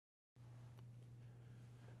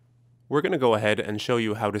we're going to go ahead and show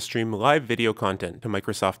you how to stream live video content to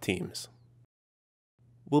Microsoft Teams.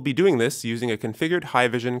 We'll be doing this using a configured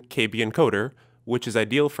Haivision KB encoder, which is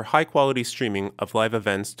ideal for high-quality streaming of live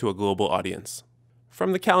events to a global audience.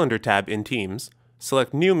 From the Calendar tab in Teams,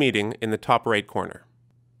 select New Meeting in the top right corner.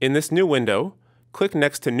 In this new window, click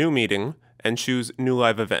next to New Meeting and choose New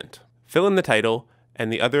Live Event. Fill in the title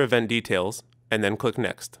and the other event details, and then click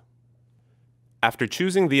Next. After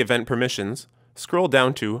choosing the event permissions, scroll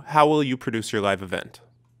down to How will you produce your live event?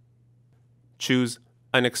 Choose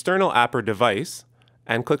an external app or device,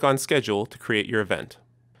 and click on Schedule to create your event.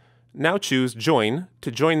 Now choose Join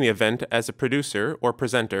to join the event as a producer or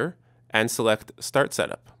presenter, and select Start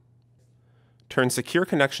Setup. Turn Secure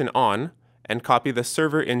Connection on, and copy the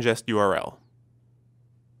server ingest URL.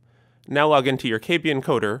 Now log into your KB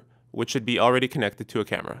encoder, which should be already connected to a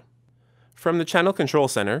camera. From the Channel Control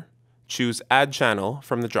Center, choose Add Channel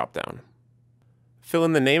from the dropdown. Fill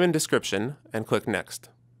in the name and description, and click Next.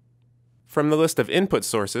 From the list of input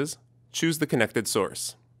sources, choose the connected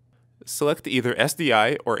source. Select either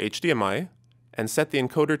SDI or HDMI, and set the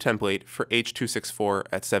encoder template for H.264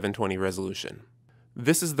 at 720 resolution.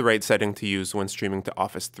 This is the right setting to use when streaming to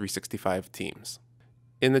Office 365 Teams.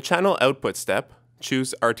 In the Channel Output step,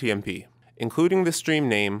 choose RTMP, including the stream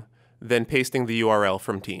name, then pasting the URL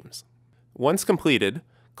from Teams. Once completed,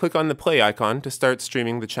 click on the play icon to start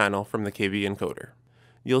streaming the channel from the KB encoder.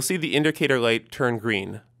 You'll see the indicator light turn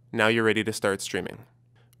green. Now you're ready to start streaming.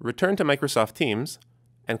 Return to Microsoft Teams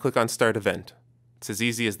and click on Start Event. It's as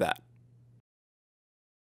easy as that.